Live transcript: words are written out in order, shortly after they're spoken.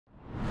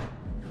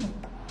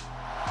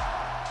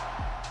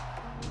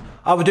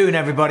How we doing,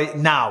 everybody?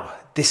 Now,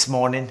 this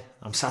morning,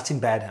 I'm sat in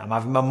bed, I'm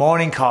having my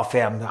morning coffee,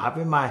 I'm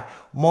having my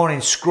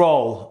morning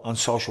scroll on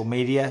social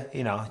media,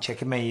 you know,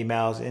 checking my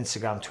emails,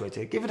 Instagram,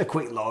 Twitter, give it a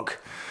quick look,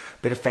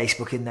 bit of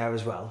Facebook in there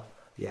as well.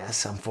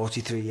 Yes, I'm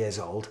 43 years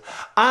old.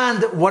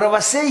 And what do I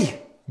see?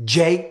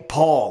 Jake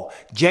Paul.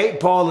 Jake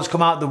Paul has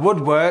come out the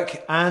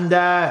woodwork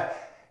and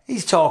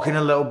he's talking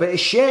a little bit of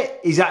shit.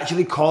 He's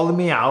actually calling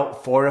me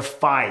out for a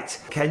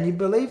fight. Can you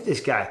believe this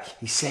guy?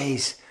 He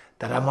says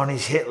that I'm on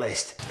his hit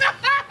list.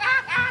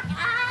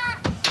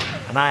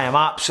 And I am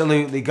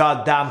absolutely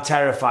goddamn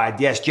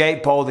terrified. Yes,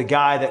 Jake Paul, the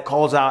guy that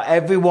calls out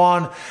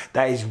everyone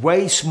that is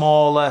way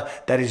smaller,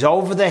 that is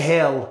over the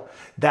hill,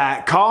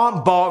 that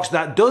can't box,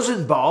 that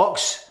doesn't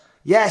box.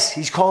 Yes,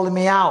 he's calling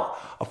me out.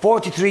 A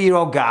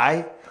 43-year-old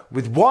guy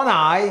with one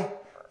eye,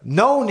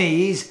 no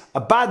knees,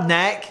 a bad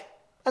neck,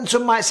 and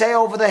some might say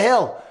over the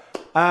hill.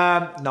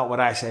 Not what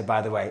I say,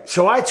 by the way.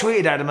 So I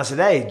tweeted at him, I said,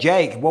 hey,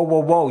 Jake, whoa, whoa,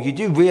 whoa, you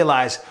do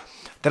realise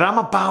that I'm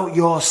about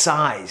your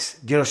size,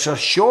 you know, so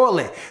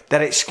surely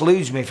that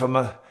excludes me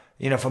from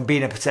from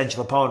being a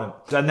potential opponent.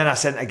 And then I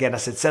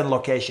said, send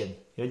location.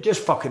 You know,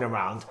 just fucking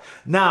around.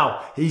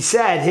 Now, he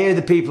said, here are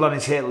the people on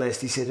his hit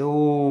list. He said,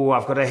 oh,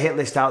 I've got a hit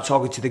list out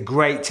talking to the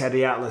great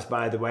Teddy Atlas,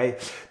 by the way.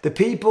 The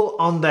people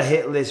on the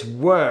hit list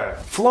were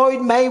Floyd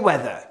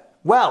Mayweather.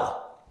 Well,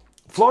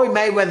 Floyd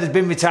Mayweather's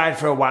been retired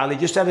for a while. He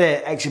just had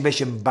an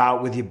exhibition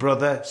bout with your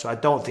brother, so I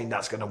don't think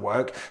that's going to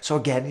work. So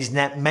again, he's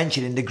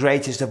mentioning the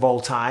greatest of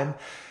all time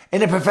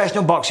in a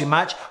professional boxing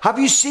match. Have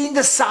you seen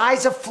the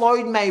size of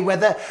Floyd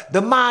Mayweather?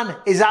 The man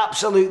is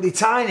absolutely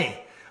tiny.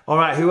 All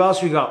right, who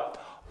else we got?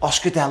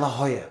 Oscar De La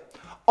Hoya.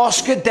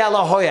 Oscar De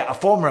La Hoya, a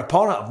former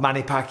opponent of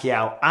Manny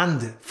Pacquiao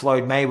and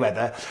Floyd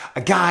Mayweather,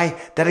 a guy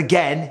that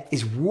again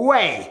is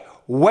way,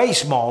 way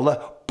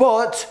smaller,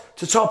 but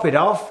to top it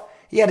off,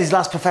 he had his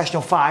last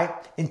professional fight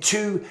in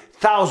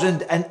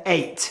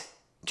 2008.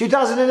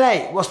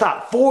 2008, what's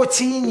that?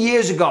 14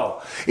 years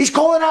ago. He's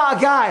calling out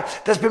a guy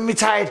that's been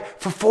retired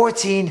for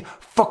 14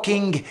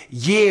 fucking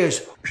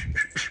years.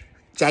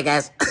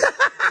 Jackass.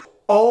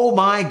 Oh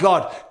my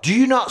God. Do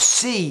you not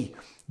see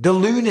the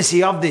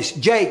lunacy of this?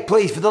 Jake,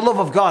 please, for the love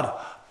of God.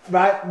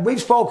 Right,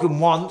 we've spoken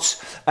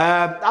once.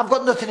 I've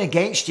got nothing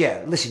against you.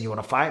 Listen, you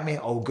want to fight me?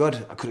 Oh,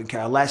 good. I couldn't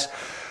care less.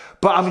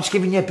 But I'm just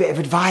giving you a bit of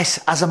advice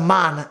as a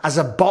man, as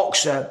a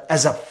boxer,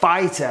 as a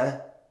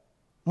fighter.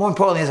 More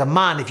importantly, as a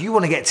man, if you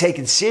want to get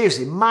taken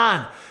seriously,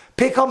 man,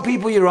 pick on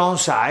people your own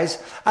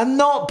size and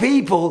not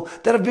people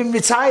that have been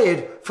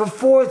retired for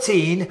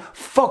 14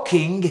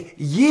 fucking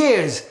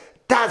years.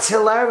 That's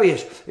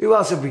hilarious. Who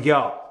else have we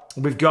got?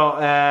 We've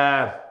got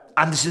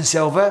Anderson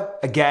Silva,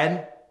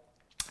 again,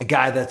 a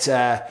guy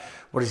that,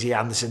 what is he,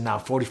 Anderson now,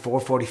 44,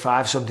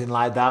 45, something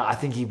like that. I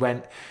think he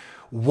went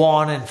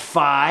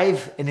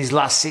 1-5 in his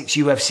last 6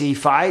 UFC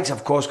fights.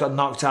 Of course, got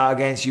knocked out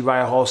against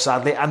Uriah Hall,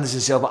 sadly.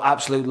 Anderson Silva,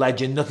 absolute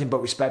legend. Nothing but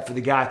respect for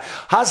the guy.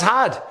 Has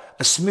had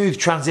a smooth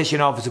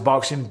transition over to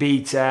boxing.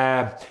 Beat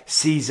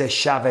Cesar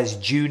Chavez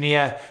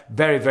Jr.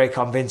 very, very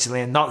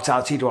convincingly and knocked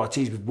out Tito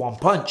Ortiz with one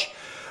punch.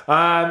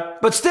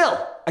 But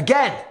still,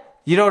 again,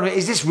 you know what I mean?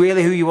 Is this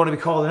really who you want to be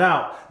calling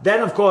out?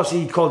 Then, of course,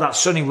 he called out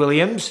Sonny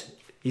Williams.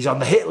 He's on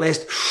the hit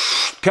list.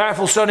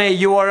 Careful, Sonny,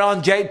 you are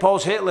on Jake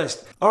Paul's hit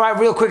list. All right,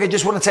 real quick, I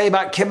just want to tell you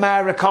about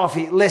Chimera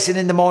Coffee. Listen,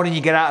 in the morning you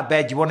get out of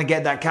bed, you want to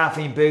get that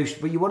caffeine boost,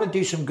 but you want to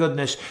do some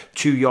goodness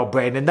to your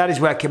brain, and that is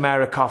where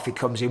Chimera Coffee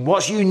comes in.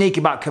 What's unique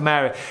about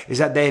Chimera is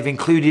that they've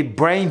included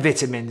brain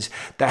vitamins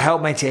that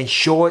help maintain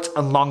short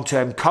and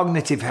long-term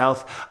cognitive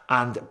health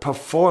and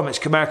performance.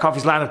 Chimera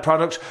Coffee's line of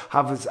products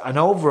have an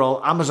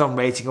overall Amazon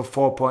rating of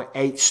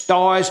 4.8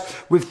 stars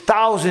with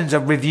thousands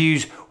of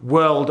reviews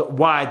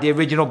worldwide. The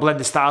original blend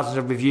has thousands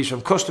of reviews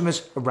from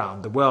customers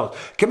around the world.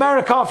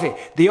 Chimera Coffee,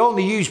 they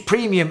only use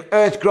premium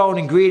earth-grown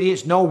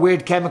ingredients, no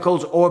weird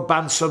chemicals or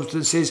banned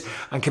substances,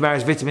 and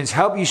Chimera's vitamins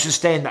help you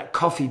sustain that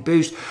coffee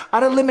boost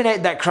and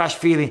eliminate that crash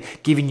feeling,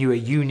 giving you a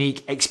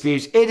unique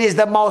experience. It is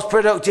the most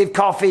productive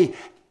coffee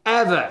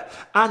ever.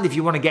 And if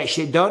you want to get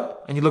shit done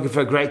and you're looking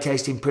for a great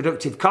tasting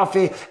productive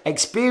coffee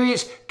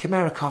experience,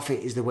 Chimera Coffee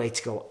is the way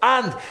to go.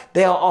 And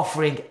they are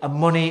offering a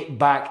money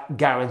back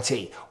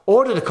guarantee.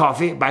 Order the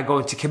coffee by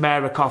going to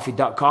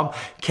chimeracoffee.com,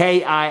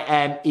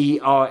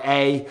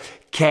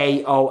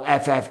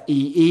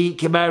 KIMERAKOFFEE,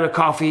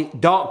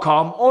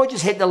 chimeracoffee.com, or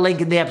just hit the link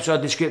in the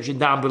episode description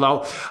down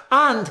below.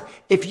 And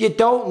if you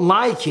don't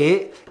like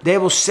it, they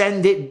will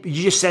send it,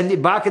 you just send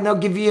it back and they'll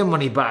give you your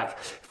money back.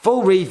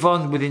 Full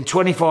refund within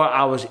 24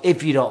 hours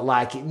if you don't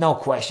like it. No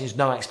questions,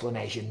 no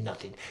explanation,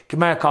 nothing.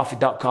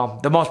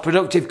 chimeracoffee.com, the most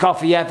productive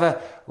coffee ever.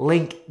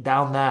 Link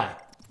down there.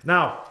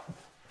 Now,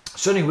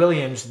 Sonny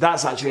Williams,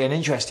 that's actually an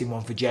interesting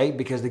one for Jake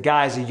because the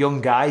guy's a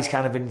young guy. He's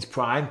kind of in his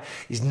prime.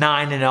 He's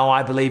 9-0,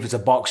 I believe, as a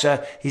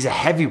boxer. He's a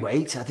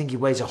heavyweight. I think he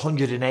weighs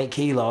 108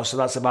 kilos, so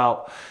that's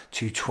about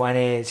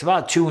 220. It's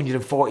about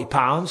 240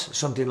 pounds,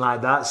 something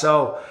like that.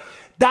 So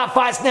that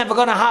fight's never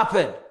going to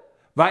happen.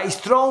 Right, he's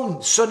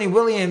thrown Sonny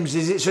Williams.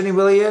 Is it Sonny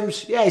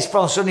Williams? Yeah, he's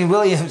thrown Sonny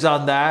Williams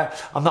on there.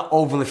 I'm not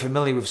overly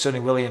familiar with Sonny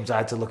Williams. I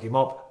had to look him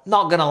up.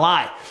 Not going to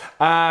lie.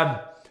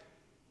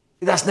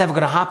 That's never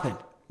going to happen.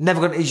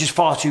 He's just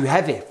far too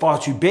heavy, far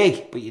too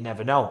big, but you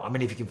never know. I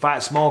mean, if you can fight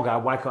a small guy,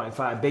 why can't he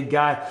fight a big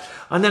guy?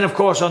 And then, of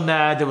course, on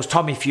there was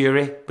Tommy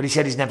Fury, but he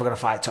said he's never going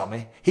to fight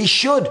Tommy. He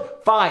should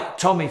fight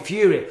Tommy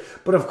Fury.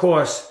 But, of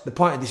course, the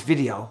point of this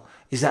video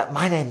is that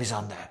my name is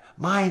on there.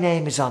 My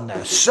name is on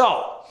there.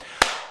 So,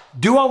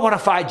 do I want to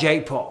fight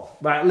Jake Paul?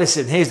 Right,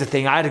 listen, here's the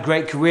thing. I had a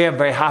great career. I'm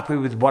very happy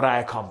with what I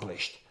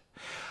accomplished.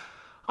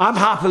 I'm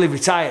happily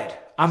retired.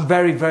 I'm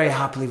very, very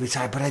happily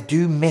retired, but I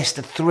do miss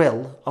the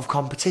thrill of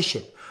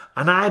competition.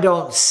 And I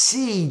don't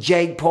see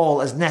Jake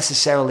Paul as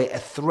necessarily a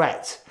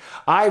threat.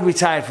 I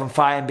retired from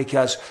fighting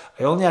because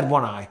I only had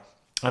one eye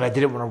and I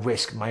didn't want to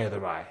risk my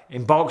other eye.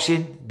 In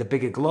boxing, the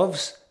bigger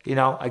gloves, you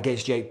know,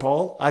 against Jake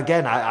Paul.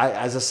 Again,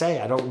 as I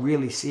say, I don't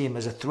really see him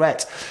as a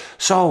threat.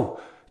 So,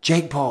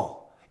 Jake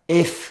Paul,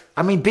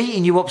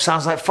 beating you up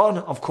sounds like fun.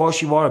 Of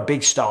course, you are a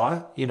big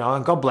star, you know,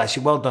 and God bless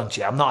you. Well done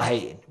to you. I'm not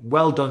hating.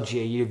 Well done to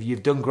you.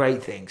 You've done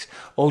great things.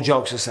 All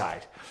jokes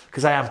aside,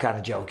 because I am kind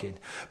of joking.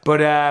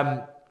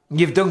 But,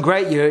 you've done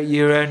great.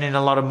 You're earning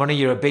a lot of money.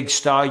 You're a big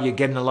star. You're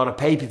getting a lot of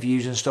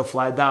pay-per-views and stuff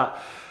like that.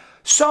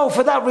 So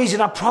for that reason,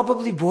 I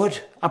probably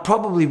would.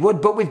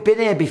 But we've been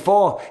here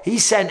before. He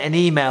sent an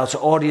email to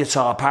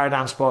Auditor,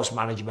 Paradigm Sports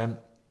Management,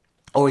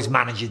 or his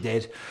manager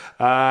did,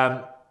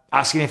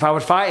 asking if I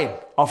would fight him.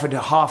 Offered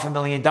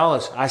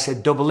 $500,000. I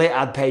said, double it,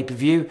 add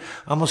pay-per-view,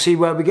 and we'll see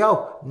where we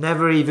go.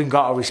 Never even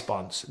got a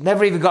response.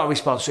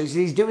 So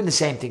he's doing the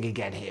same thing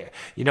again here.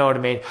 You know what I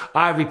mean?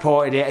 I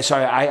reported it.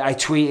 Sorry, I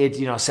tweeted,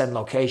 you know, send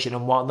location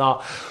and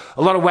whatnot.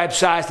 A lot of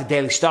websites, the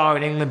Daily Star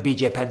in England,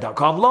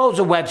 bjpen.com, loads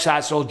of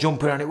websites all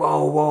jumping on it.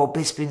 Whoa,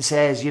 Bisping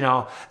says, you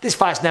know, this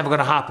fight's never going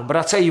to happen. But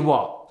I'll tell you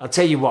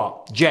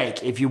what,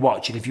 Jake, if you're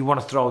watching, if you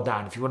want to throw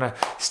down, if you want to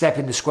step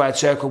in the squared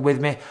circle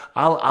with me,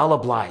 I'll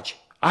oblige.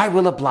 I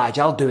will oblige.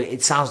 I'll do it.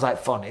 It sounds like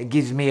fun. It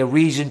gives me a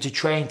reason to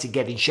train, to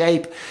get in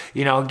shape.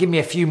 You know, give me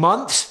a few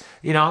months,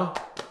 you know,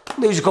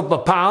 lose a couple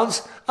of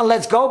pounds and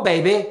let's go,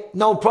 baby.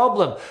 No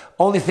problem.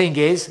 Only thing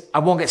is, I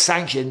won't get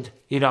sanctioned.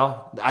 You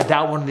know, I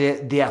doubt one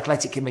of the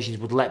athletic commissions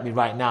would let me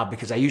right now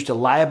because I used to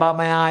lie about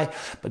my eye,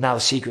 but now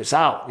the secret's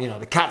out. You know,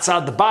 the cat's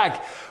out of the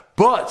bag.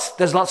 But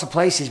there's lots of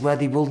places where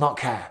they will not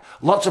care.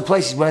 Lots of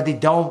places where they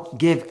don't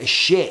give a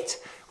shit.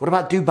 What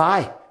about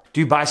Dubai?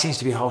 Dubai seems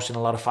to be hosting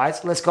a lot of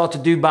fights. Let's go to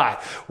Dubai.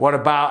 What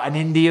about an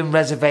Indian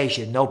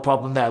reservation? No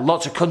problem there.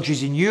 Lots of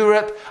countries in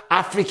Europe,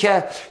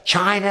 Africa,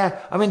 China.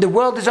 I mean, the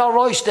world is our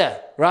oyster,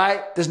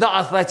 right? There's not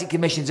athletic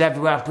commissions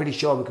everywhere. I'm pretty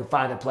sure we could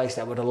find a place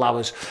that would allow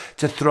us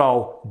to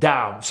throw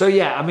down. So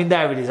yeah, I mean,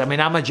 there it is. I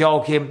mean, am I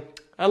joking?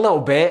 A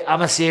little bit.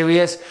 Am I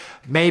serious?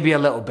 Maybe a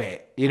little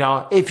bit. You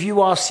know, if you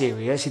are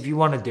serious, if you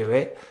want to do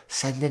it,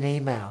 send an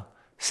email.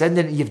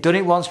 You've done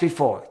it once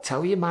before.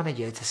 Tell your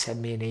manager to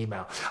send me an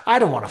email. I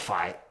don't want to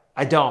fight.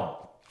 I don't.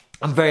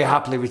 I'm very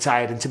happily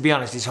retired, and to be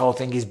honest, this whole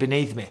thing is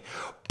beneath me.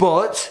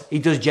 But he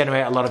does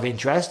generate a lot of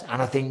interest, and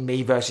I think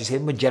me versus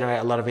him would generate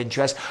a lot of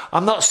interest.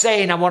 I'm not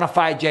saying I want to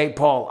fight Jake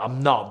Paul.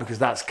 I'm not, because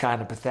that's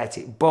kind of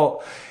pathetic.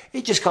 But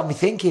it just got me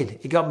thinking.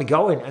 It got me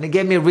going, and it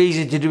gave me a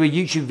reason to do a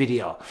YouTube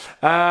video.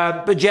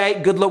 But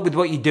Jake, good luck with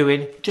what you're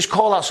doing. Just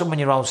call out someone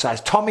your own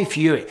size. Tommy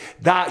Fury.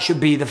 That should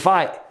be the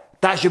fight.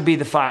 That should be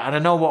the fight. And I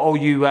know what all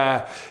you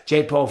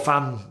Jake Paul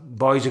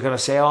fanboys are going to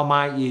say. Oh,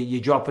 mate, you're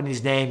dropping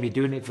his name. You're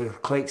doing it for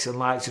clicks and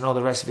likes and all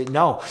the rest of it.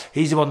 No,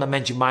 he's the one that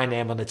mentioned my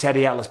name on the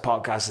Teddy Atlas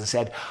podcast and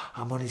said,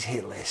 I'm on his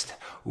hit list.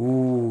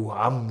 Ooh,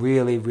 I'm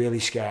really, really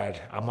scared.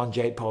 I'm on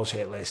Jake Paul's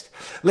hit list.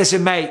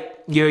 Listen, mate,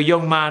 you're a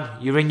young man.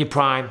 You're in your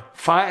prime.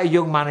 Fight a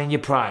young man in your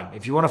prime.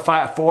 If you want to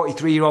fight a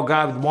 43-year-old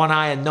guy with one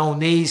eye and no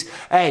knees,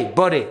 hey,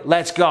 buddy,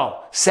 let's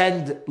go.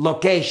 Send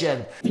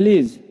location.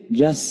 Please,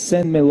 just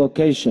send me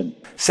location.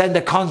 Send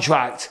a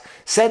contract.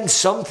 Send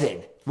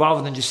something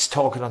rather than just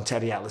talking on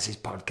Teddy Atlas's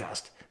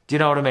podcast. Do you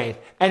know what I mean?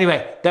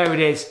 Anyway, there it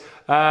is.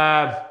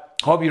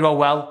 Hope you're all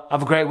well.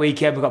 Have a great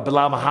weekend. We've got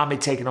Bilal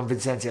Muhammad taking on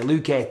Vicente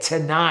Luque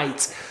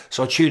tonight.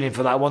 So tune in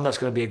for that one. That's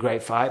going to be a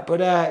great fight. But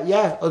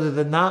yeah, other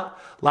than that,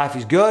 life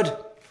is good.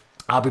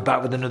 I'll be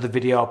back with another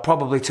video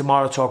probably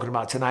tomorrow talking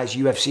about tonight's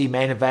UFC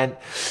main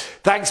event.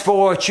 Thanks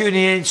for tuning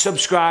in.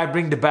 Subscribe,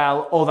 ring the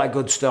bell, all that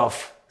good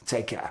stuff.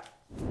 Take care.